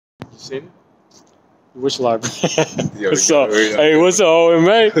Seen it? Which library? Yo, What's up? Hey, what's up,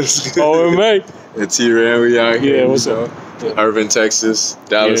 OMA? OMA. And T-Ran, we out here. Yeah, what's up? Yeah. Irving, Texas.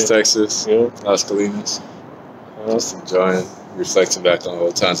 Dallas, Yeah. Texas. Yeah. Las Colinas. Just enjoying, reflecting back on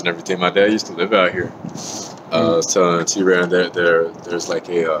old times and everything. My dad used to live out here. I was telling T-Ran that there's like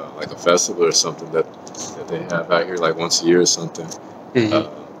a festival or something that they have out here like once a year or something. We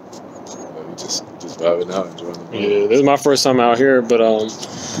just vibing out, enjoying the moment. Yeah, this is my first time out here, but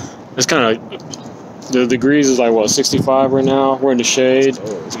it's kind of the degrees is like what 65 right now. We're in the shade.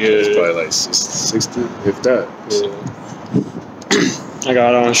 It's probably like 60, if that. Yeah. I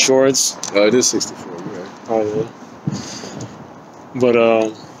got on shorts. Oh, it is 64. You're right. Oh yeah. But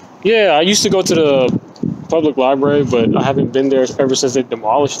yeah, I used to go to the public library, but I haven't been there ever since they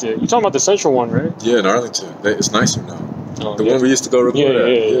demolished it. You're talking about the central one, right? Yeah, in Arlington. It's nicer now. Oh, The one we used to go record at.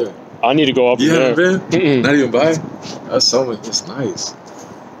 Yeah. I need to go up You there. haven't been? Not even by? That's so much. It's nice.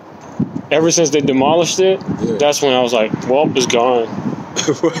 Ever since they demolished it, that's when I was like, well, it's gone.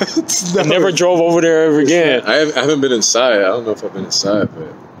 What? I never drove over there ever again. I haven't been inside. I don't know if I've been inside,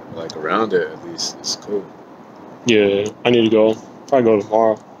 but like around it at least, it's cool. Yeah, I need to go. Probably go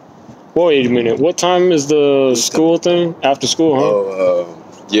tomorrow. Wait a minute. What time is the school thing? After school, huh? Oh,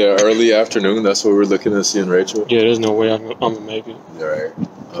 yeah, early afternoon. That's what we're looking at seeing Rachel. Yeah, there's no way I'm gonna make it. Yeah, right.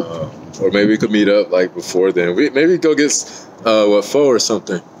 Or maybe we could meet up like before then. Maybe go get pho or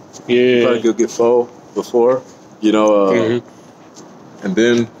something. Yeah. Probably go get pho before, you know. And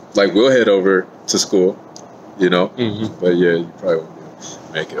then like we'll head over to school, you know. But yeah, you probably won't be able to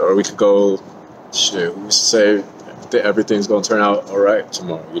make it. Or we could go. Shit, we say that everything's gonna turn out all right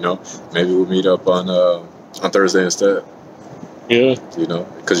tomorrow. You know, maybe we'll meet up on Thursday instead. Yeah. You know,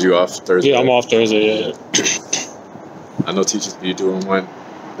 because you off Thursday. Yeah, I'm off Thursday. Yeah. I know teachers be doing one.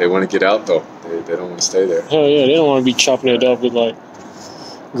 They want to get out though. They don't want to stay there. Hell yeah, they don't want to be chopping it up with like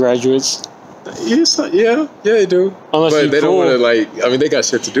graduates. Yes, yeah, they do. Unless but they cool. don't want to like. I mean, they got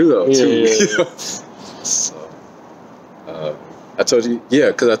shit to do though too. Yeah. You know? So, I told you,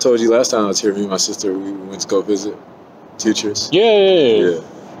 because I told you last time I was here. Me and my sister, we went to go visit teachers. Yeah.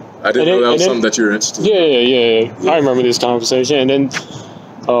 I didn't know that was something that you were interested in. Yeah. I remember this conversation, and then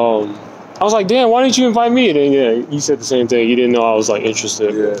I was like, "Damn, why didn't you invite me?" And then you said the same thing. You didn't know I was like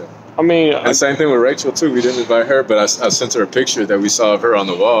interested. Yeah. I mean, and same thing with Rachel too. We didn't invite her, but I sent her a picture that we saw of her on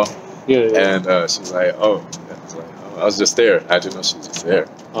the wall. Yeah. And she's like, "Oh, I was just there. I didn't know she was just there."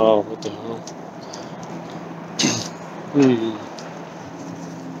 Oh, what the hell?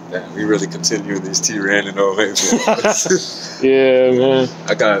 Damn, we really continue these T-Ran and OMA. Yeah, man.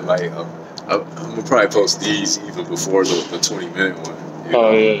 I got like, I'm gonna probably post these even before the 20-minute one. You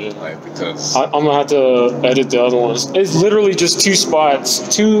know? Yeah. Like, because I'm gonna have to edit the other ones. It's literally just 2 spots,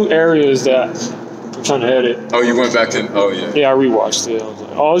 2 areas that I'm trying to edit. Oh, you went back and Yeah, I rewatched it. I was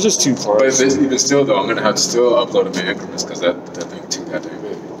like, oh, it's just 2 parts. But even still though, I'm gonna have to still upload them in increments because that thing too goddamn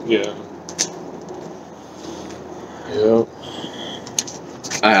big. Yeah. Yeah.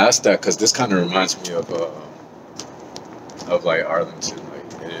 I asked that because this kind of reminds me of like Arlington. Like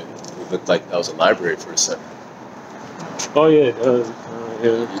it looked like that was a library for a second. Oh yeah, it does.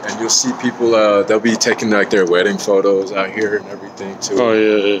 Yeah. And you'll see people. They'll be taking like their wedding photos out here and everything too. Oh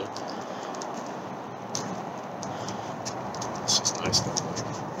yeah. It's just nice though.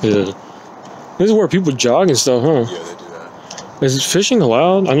 Yeah. This is where people jog and stuff, huh? Yeah, they do that. Is fishing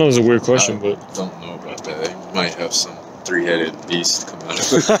allowed? I know it's a weird question, but don't know about that. They might have some 3-headed beast come out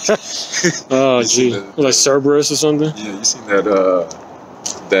of it. Oh, gee. Like Cerberus or something? Yeah, you seen that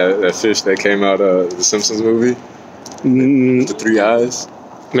fish that came out of the Simpsons movie? The 3 eyes?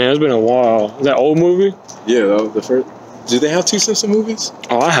 Man, it's been a while. That old movie? Yeah, that was the first. Did they have 2 Simpsons movies?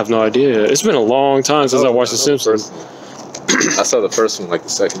 Oh, I have no idea. It's been a long time since I watched The Simpsons. I saw the first one like the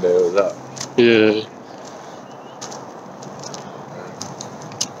second day it was out. Yeah.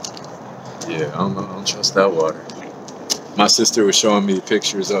 Yeah, I don't know. I don't trust that water. My sister was showing me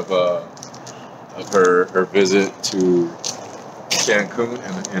pictures of her visit to Cancun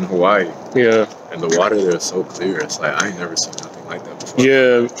and Hawaii. Yeah. And the water there is so clear. It's like I ain't never seen nothing like that before.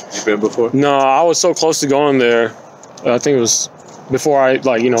 Yeah. You been before? No, I was so close to going there. I think it was before I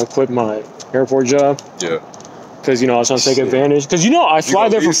quit my airport job. Yeah. Because, I was trying to take advantage. Because, I fly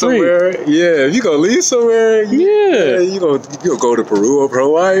there for free. Yeah, if you go leave somewhere. Yeah. You go to Peru over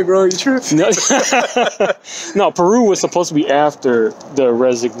Hawaii, bro. You tripping? No, Peru was supposed to be after the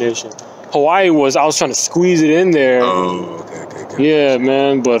resignation. Hawaii I was trying to squeeze it in there. Oh, okay. Yeah,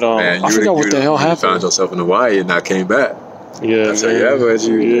 man. But I forgot what the hell happened. You found yourself in Hawaii and not came back. Yeah, that's man. How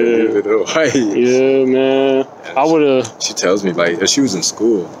you live in Hawaii. Yeah, man. And I would have. She tells me like she was in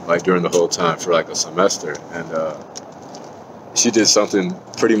school like during the whole time for like a semester, and she did something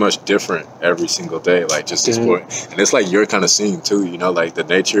pretty much different every single day, like just exploring. And it's like you're kind of seeing too, you know, like the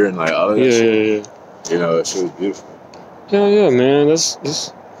nature and like all of that shit. You know, it's really beautiful. Yeah, man.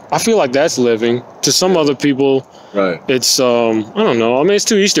 That's I feel like that's living. To some other people, right? It's I don't know. I mean, it's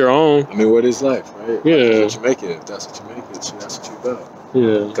to each their own. I mean, what is life, right? Yeah. That's what you make it. If that's what you make it, that's what you got.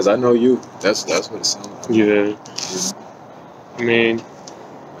 Yeah. Because I know you. That's what it sounds like. Yeah. I mean,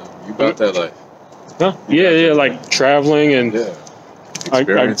 you got that life. Huh? Yeah, like traveling and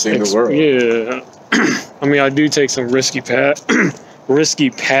experiencing the world. Yeah. I mean, I do take some risky paths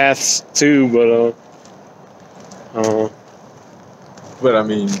too, but I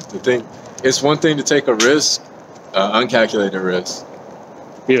mean, the thing, it's one thing to take a risk, uncalculated risk.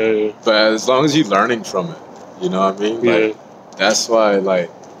 Yeah. But as long as you're learning from it, you know what I mean? Like, that's why,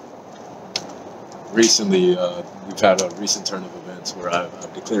 like, recently, we've had a recent turn of events where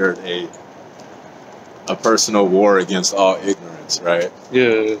I've declared a personal war against all ignorance, right?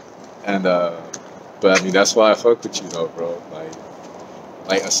 Yeah. And, but I mean, that's why I fuck with you though, bro.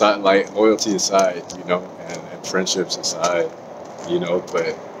 Like aside, like loyalty aside, you know, and friendships aside, you know,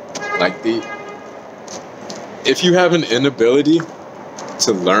 but like if you have an inability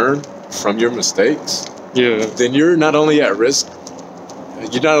to learn from your mistakes, then you're not only at risk,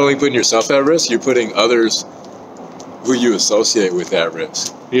 you're not only putting yourself at risk, you're putting others who you associate with at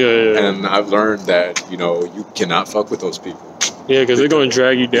risk. And I've learned that, you know, you cannot fuck with those people. Yeah, because they're going to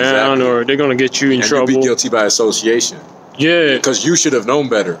drag you down or they're going to get you in trouble. You'll be guilty by association. Yeah. Because you should have known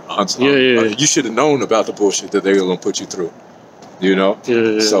better. You should have known about the bullshit that they were going to put you through. You know?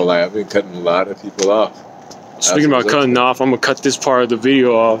 Yeah. So, like, I've been cutting a lot of people off. Speaking about cutting off, I'm going to cut this part of the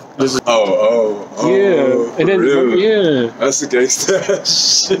video off. This is yeah. And then, really? That's the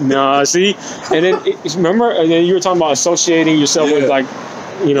gangsta. Nah, see? And then, remember, and then you were talking about associating yourself with, like,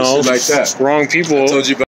 you know, like that. wrong people. I told you about